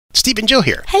Steve and Jill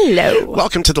here. Hello.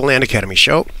 Welcome to the Land Academy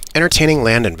Show, entertaining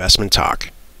land investment talk.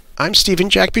 I'm Steven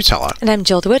Jack Butala. And I'm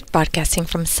Jill DeWit, broadcasting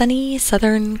from sunny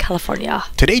Southern California.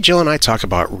 Today, Jill and I talk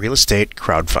about real estate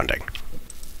crowdfunding.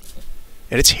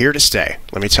 And it's here to stay,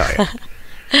 let me tell you.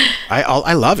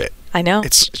 I love it. I know.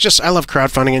 It's just, I love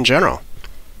crowdfunding in general.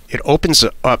 It opens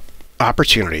up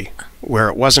opportunity where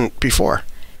it wasn't before.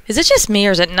 Is it just me,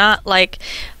 or is it not like...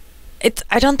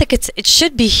 I don't think it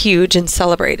should be huge and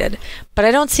celebrated, but I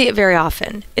don't see it very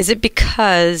often. Is it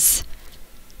because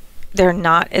there are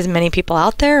not as many people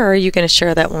out there, or are you going to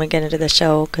share that when we get into the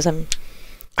show? Because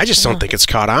I just don't think it's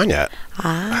caught on yet.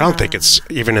 I don't think it's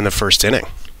even in the first inning.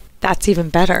 That's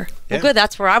even better. Yeah. Well, good.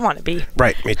 That's where I want to be.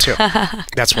 Right, me too.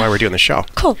 That's why we're doing the show.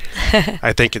 Cool.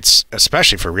 I think it's,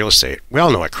 especially for real estate, we all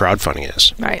know what crowdfunding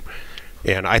is. Right.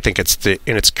 And I think it's in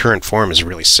its current form is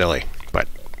really silly, but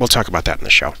we'll talk about that in the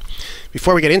show.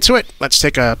 Before we get into it, let's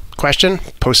take a question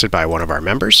posted by one of our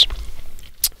members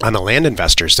on the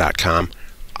landinvestors.com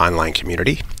online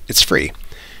community. It's free.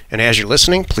 And as you're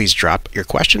listening, please drop your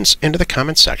questions into the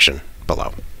comments section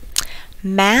below.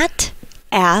 Matt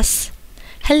asks,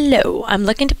 hello, I'm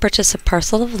looking to purchase a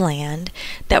parcel of land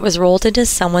that was rolled into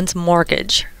someone's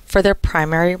mortgage for their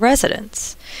primary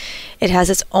residence. It has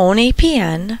its own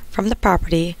APN from the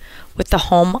property with the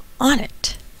home on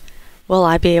it. Will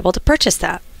I be able to purchase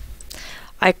that?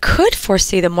 I could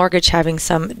foresee the mortgage having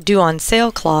some due on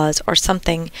sale clause or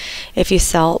something if you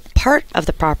sell part of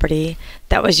the property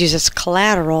that was used as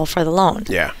collateral for the loan.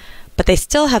 Yeah. But they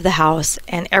still have the house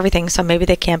and everything, so maybe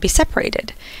they can't be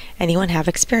separated. Anyone have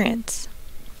experience?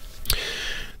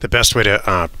 The best way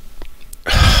to,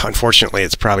 unfortunately,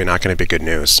 it's probably not going to be good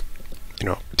news. You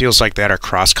know, deals like that are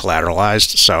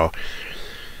cross-collateralized, so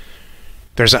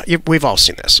we've all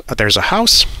seen this. There's a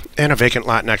house and a vacant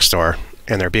lot next door,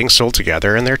 and they're being sold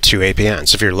together, and they're two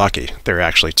APNs. If you're lucky, they're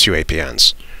actually two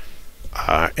APNs.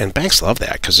 And banks love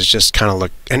that because it's just kind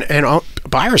of and all,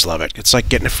 buyers love it. It's like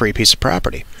getting a free piece of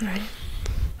property. Right.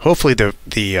 Hopefully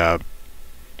the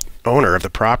owner of the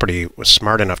property was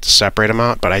smart enough to separate them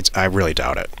out, but I really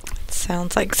doubt it.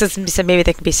 Sounds like, since you said maybe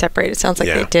they can be separated, it sounds like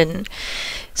Yeah. they didn't.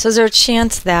 So is there a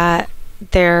chance that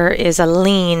there is a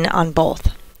lien on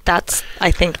both? That's,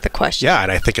 I think, the question. Yeah,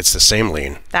 and I think it's the same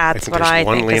lien. That's what there's I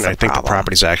one think lien. is the I think the problem.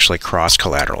 property's actually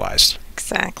cross-collateralized.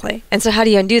 Exactly. And so how do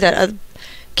you undo that?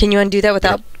 Can you undo that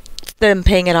without them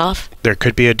paying it off? There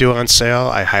could be a due on sale.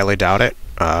 I highly doubt it.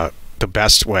 The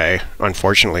best way,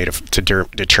 unfortunately, to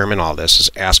determine all this is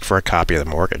ask for a copy of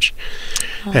the mortgage.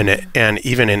 Oh. And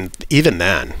even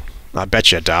then, I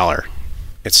bet you $1,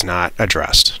 it's not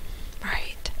addressed.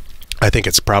 Right. I think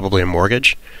it's probably a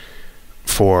mortgage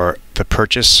for the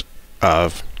purchase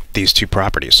of these two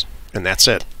properties, and that's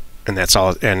it. And that's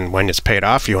all. And when it's paid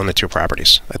off, you own the two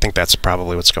properties. I think that's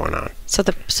probably what's going on. So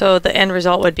the end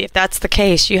result would be, if that's the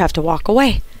case, you have to walk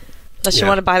away, unless you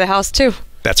want to buy the house too.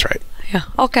 That's right. Yeah.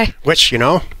 Okay. Which,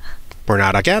 we're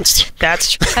not against.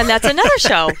 That's another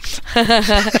show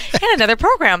and another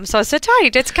program. So sit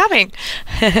tight. It's coming.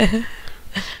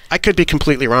 I could be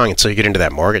completely wrong until you get into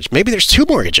that mortgage. Maybe there's two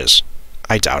mortgages.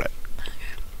 I doubt it.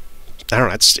 I don't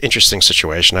know. It's an interesting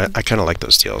situation. I kind of like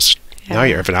those deals. Yeah. Now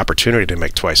you have an opportunity to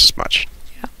make twice as much.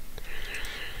 Yeah.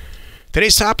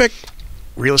 Today's topic,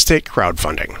 real estate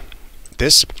crowdfunding.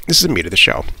 This is the meat of the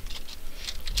show.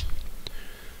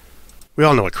 We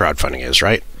all know what crowdfunding is,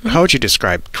 right? Mm-hmm. How would you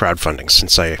describe crowdfunding?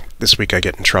 Since this week I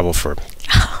get in trouble for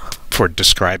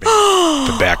describing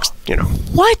the back,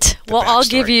 What? Well, I'll backstory.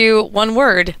 give you one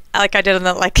word, like I did on the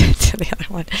other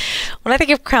one. When I think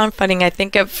of crowdfunding, I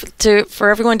think of for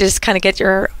everyone to just kind of get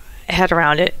your head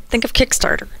around it. Think of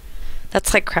Kickstarter.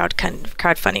 That's like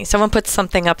crowdfunding. Someone puts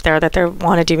something up there that they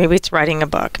want to do. Maybe it's writing a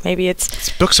book. Maybe it's...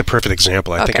 Book's a perfect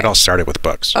example. I think it all started with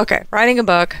books. Okay, writing a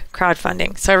book,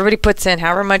 crowdfunding. So everybody puts in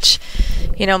however much,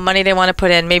 money they want to put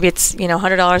in. Maybe it's,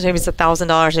 $100, maybe it's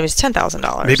 $1,000, maybe it's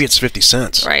 $10,000. Maybe it's 50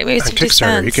 cents. Right, maybe it's on 50 Kickstarter,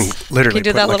 cents. you can literally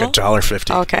put like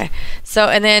 $1.50. Okay. So,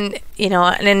 and then,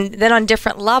 and then on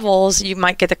different levels, you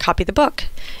might get a copy of the book.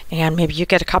 And maybe you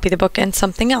get a copy of the book and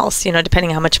something else,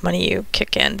 depending on how much money you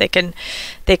kick in. They can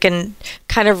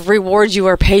kind of reward you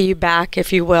or pay you back,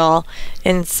 if you will,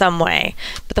 in some way.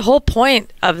 But the whole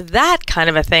point of that kind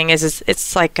of a thing is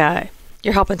it's like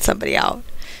you're helping somebody out.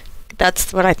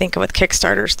 That's what I think of with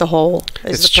Kickstarters. The whole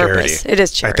is it's the purpose. Charity. It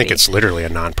is charity. I think it's literally a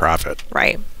nonprofit.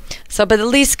 Right. So, but at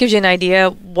least gives you an idea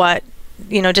what,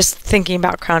 just thinking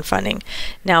about crowdfunding.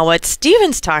 Now, what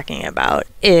Steven's talking about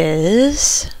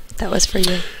is... That was for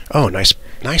you. Oh, nice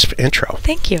intro.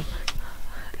 Thank you.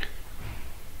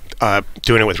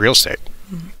 Doing it with real estate.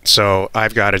 So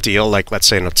I've got a deal, like let's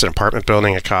say it's an apartment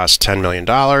building, it costs $10 million,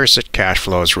 it cash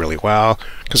flows really well,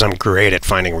 because I'm great at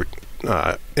finding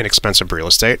inexpensive real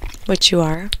estate. Which you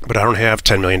are. But I don't have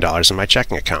 $10 million in my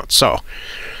checking account. So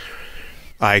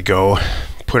I go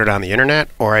put it on the internet,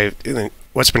 or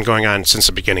what's been going on since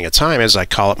the beginning of time is I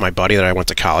call up my buddy that I went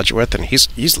to college with, and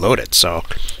he's loaded. So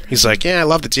he's like, yeah, I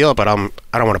love the deal, but I don't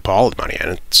want to put all the money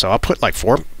in. So I'll put like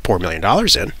 $4 million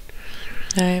in.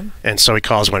 Right. And so he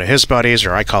calls one of his buddies,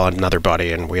 or I call another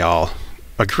buddy, and we all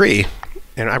agree.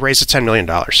 And I raise the $10 million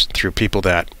through people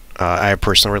that I have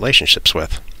personal relationships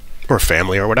with, or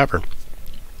family, or whatever.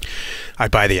 I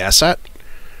buy the asset.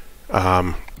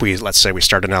 Let's say we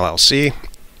start an LLC,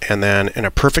 and then in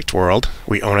a perfect world,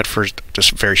 we own it for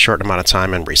just a very short amount of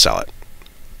time and resell it.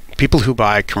 People who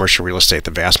buy commercial real estate,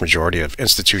 the vast majority of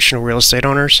institutional real estate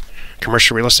owners,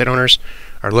 commercial real estate owners,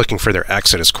 are looking for their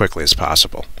exit as quickly as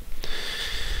possible.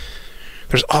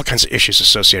 There's all kinds of issues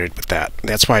associated with that.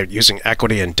 That's why using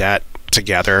equity and debt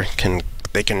together can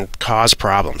cause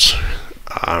problems.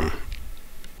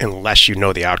 Unless you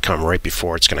know the outcome right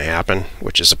before it's going to happen,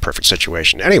 which is a perfect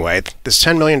situation. Anyway, this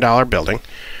 $10 million building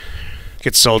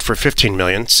gets sold for $15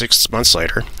 million 6 months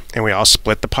later, and we all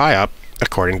split the pie up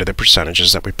according to the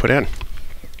percentages that we put in.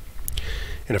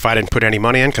 And if I didn't put any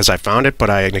money in because I found it, but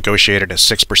I negotiated a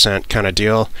 6% kind of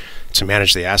deal to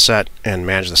manage the asset and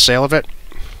manage the sale of it,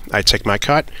 I take my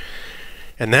cut.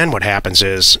 And then what happens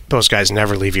is those guys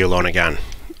never leave you alone again.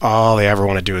 All they ever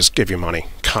want to do is give you money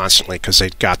constantly because they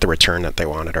got the return that they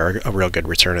wanted, or a real good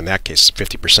return. In that case,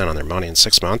 50% on their money in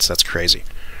 6 months. That's crazy.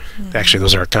 Actually,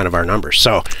 those are kind of our numbers.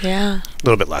 So yeah, a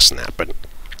little bit less than that, but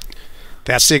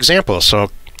that's the example.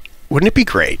 So wouldn't it be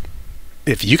great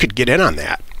if you could get in on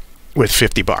that with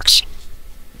 $50?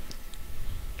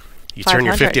 You turn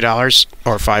your $50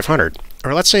 or $500,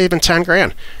 or let's say even 10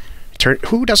 grand.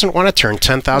 Who doesn't want to turn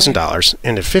 $10,000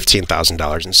 into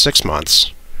 $15,000 in 6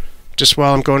 months? Just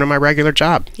while I'm going to my regular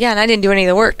job. Yeah, and I didn't do any of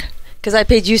the work because I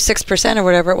paid you 6% or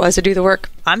whatever it was to do the work.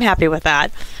 I'm happy with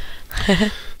that.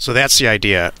 So that's the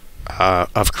idea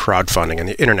of crowdfunding, and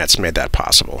the internet's made that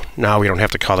possible. Now we don't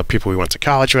have to call the people we went to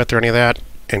college with or any of that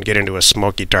and get into a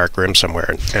smoky, dark room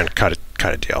somewhere and cut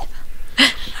a deal.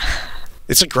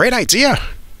 It's a great idea.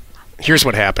 Here's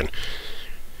what happened.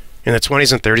 In the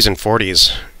 20s and 30s and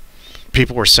 40s,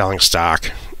 people were selling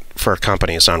stock for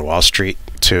companies on Wall Street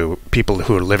to people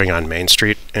who were living on Main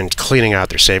Street and cleaning out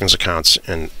their savings accounts,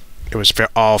 and it was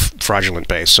all fraudulent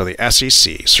based. So the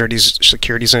SEC,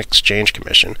 Securities and Exchange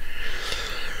Commission,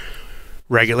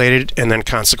 regulated, and then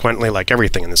consequently, like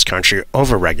everything in this country,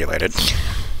 over-regulated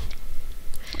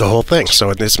the whole thing. So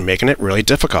it's making it really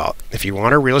difficult. If you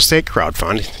want a real estate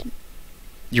crowdfund,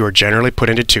 you are generally put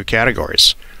into two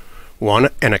categories. One,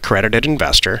 an accredited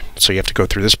investor, so you have to go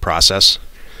through this process,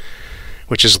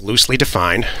 which is loosely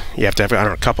defined. You have to have, I don't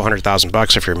know, a couple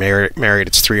 $100,000. If you're married,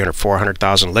 it's 300,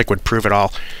 400,000 liquid, prove it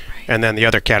all. Right. And then the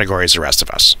other category is the rest of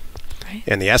us. Right.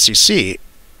 And the SEC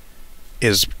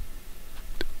is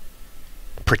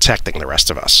protecting the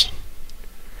rest of us.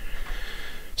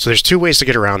 So there's two ways to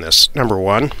get around this. Number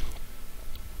one,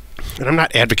 and I'm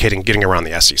not advocating getting around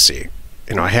the SEC.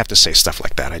 You know, I have to say stuff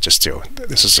like that. I just do.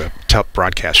 This is a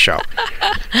broadcast show.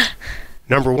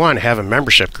 Number one, have a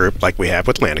membership group like we have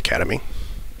with Land Academy,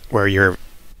 where you're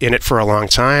in it for a long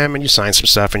time and you sign some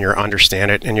stuff and you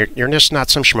understand it, and you're just not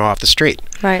some schmo off the street.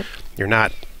 Right. You're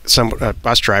not some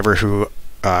bus driver who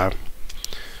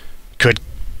could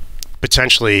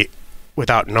potentially,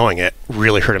 without knowing it,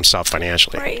 really hurt himself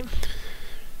financially. Right.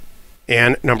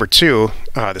 And number two,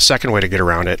 the second way to get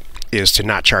around it is to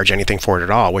not charge anything for it at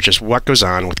all, which is what goes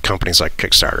on with companies like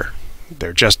Kickstarter.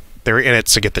 They're in it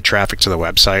to get the traffic to the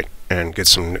website and get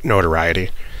some notoriety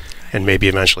and maybe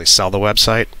eventually sell the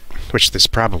website, which this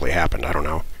probably happened, I don't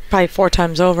know. Probably 4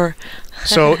 times over.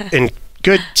 So in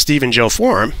good Steve and Jill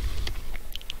form,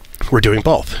 we're doing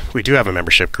both. We do have a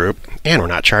membership group, and we're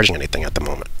not charging anything at the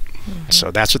moment. Mm-hmm.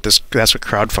 So that's what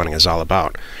crowdfunding is all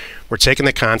about. We're taking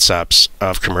the concepts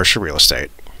of commercial real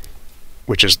estate,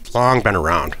 which has long been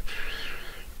around,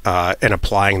 and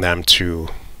applying them to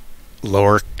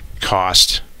lower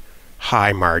cost,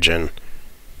 high margin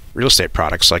real estate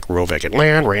products like rural vacant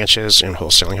land, ranches, and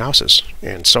wholesaling houses.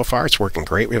 And so far it's working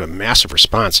great. We have a massive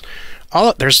response.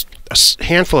 There's a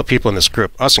handful of people in this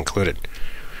group, us included,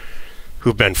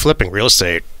 who've been flipping real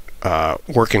estate,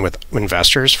 working with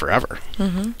investors forever.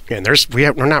 Mm-hmm.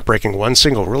 And we're not breaking one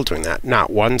single rule doing that. Not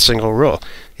one single rule.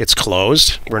 It's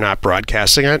closed. We're not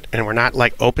broadcasting it, and we're not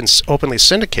like openly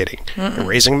syndicating and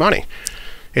raising money.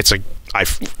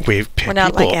 We're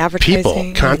not like advertising.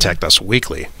 People contact us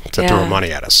weekly to throw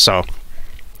money at us. So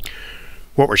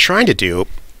what we're trying to do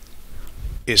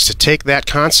is to take that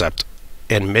concept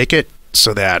and make it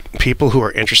so that people who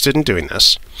are interested in doing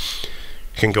this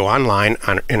can go online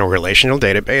in a relational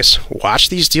database, watch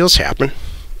these deals happen,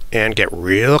 and get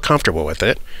real comfortable with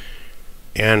it,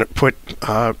 and put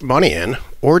money in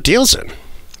or deals in.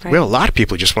 Right. We have a lot of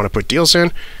people who just want to put deals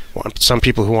in, some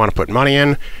people who want to put money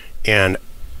in, and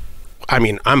I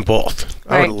mean, I'm both.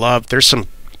 Right. I would love, there's some,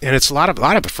 and it's a lot of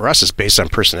it for us is based on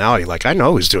personality. Like, I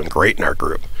know who's doing great in our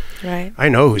group. Right. I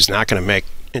know who's not going to make,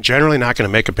 generally not going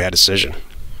to make a bad decision.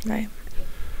 Right.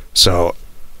 So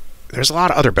there's a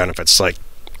lot of other benefits, like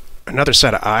another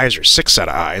set of eyes or 6 set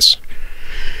of eyes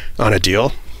on a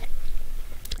deal.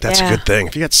 That's a good thing.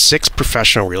 If you got 6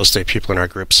 professional real estate people in our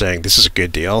group saying this is a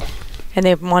good deal, and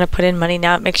they want to put in money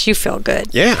now, it makes you feel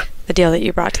good. Yeah. The deal that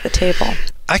you brought to the table.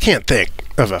 I can't think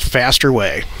of a faster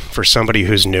way for somebody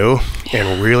who's new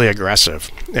and really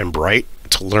aggressive and bright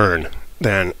to learn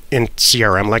than in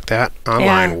CRM like that,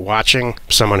 online, watching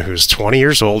someone who's 20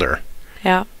 years older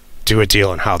do a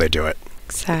deal and how they do it.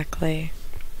 Exactly.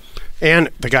 And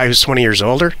the guy who's 20 years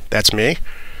older, that's me,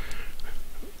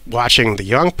 watching the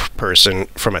young person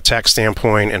from a tech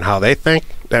standpoint and how they think,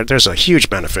 there's a huge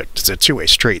benefit. It's a two-way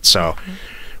street. So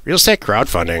real estate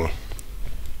crowdfunding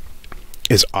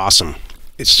is awesome.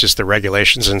 It's just the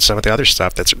regulations and some of the other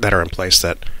stuff that are in place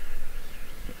that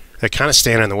kind of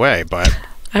stand in the way. But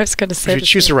I was going to say, if you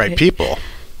choose the right people,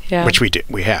 which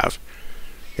we have,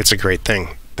 it's a great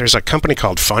thing. There's a company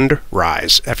called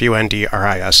Fundrise,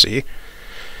 Fundrise,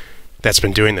 that's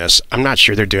been doing this. I'm not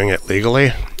sure they're doing it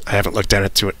legally. I haven't looked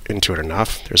into it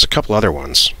enough. There's a couple other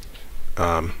ones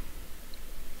that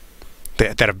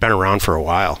have been around for a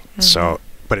while. So,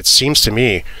 but it seems to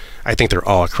me, I think they're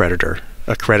all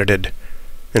accredited,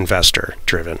 investor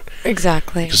driven.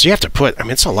 Exactly. Because you have to put, I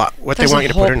mean, it's a lot. What There's they want you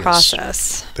to put in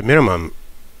process. Is the minimum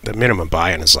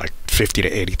buy-in is like 50 to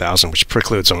 80,000, which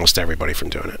precludes almost everybody from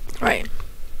doing it. Right.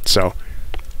 So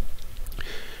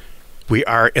we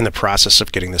are in the process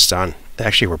of getting this done.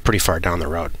 Actually, we're pretty far down the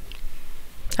road.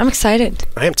 I'm excited.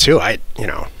 I am too.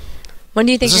 When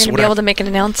do you think you're going to be able to make an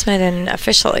announcement and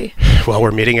officially? Well,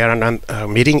 we're meeting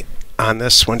on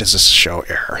this. When does this show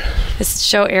air? This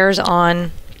show airs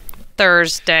on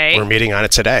Thursday. We're meeting on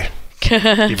it today,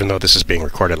 even though this is being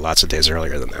recorded lots of days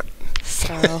earlier than that.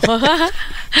 So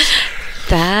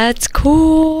that's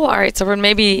cool. All right, so we're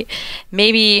maybe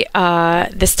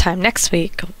this time next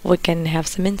week we can have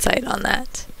some insight on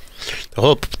that.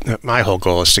 My whole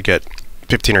goal is to get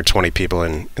 15 or 20 people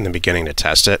in the beginning to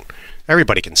test it.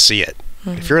 Everybody can see it.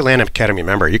 If you're a Land Academy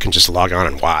member, you can just log on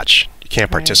and watch. You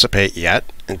can't participate yet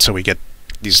until we get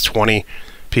these 20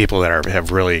 people that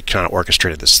have really kind of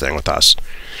orchestrated this thing with us.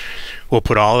 We'll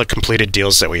put all the completed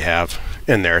deals that we have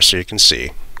in there so you can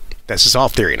see. This is all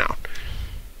theory now.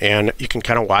 And you can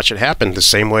kind of watch it happen the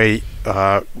same way,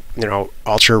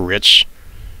 ultra rich,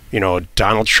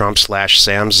 Donald Trump /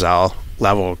 Sam Zell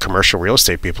level commercial real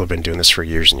estate people have been doing this for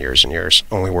years and years and years.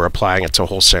 Only we're applying it to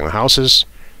wholesaling houses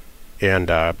and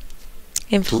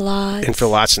infill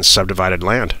lots and subdivided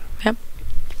land. Yep.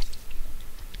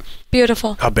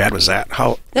 Beautiful. How bad was that?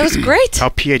 That was great. How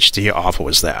PhD awful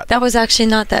was that? That was actually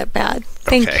not that bad.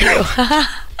 Thank you.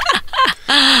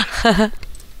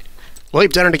 Well,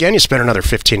 you've done it again. You spent another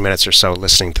 15 minutes or so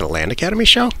listening to the Land Academy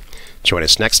show. Join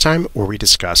us next time where we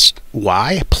discuss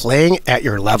why playing at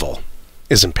your level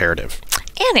is imperative.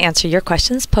 And answer your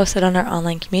questions posted on our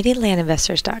online community,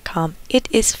 landinvestors.com. It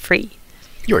is free.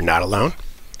 You are not alone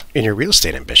in your real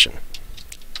estate ambition.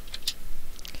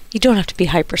 You don't have to be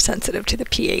hypersensitive to the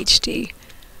PhD.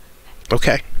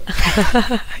 Okay.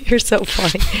 You're so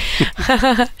funny.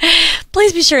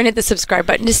 Please be sure and hit the subscribe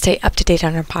button to stay up to date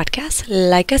on our podcast.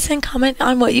 Like us and comment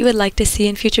on what you would like to see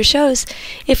in future shows.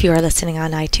 If you are listening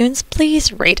on iTunes,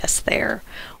 please rate us there.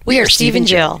 We are Steve and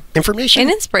Jill. Information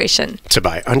and inspiration to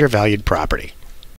buy undervalued property.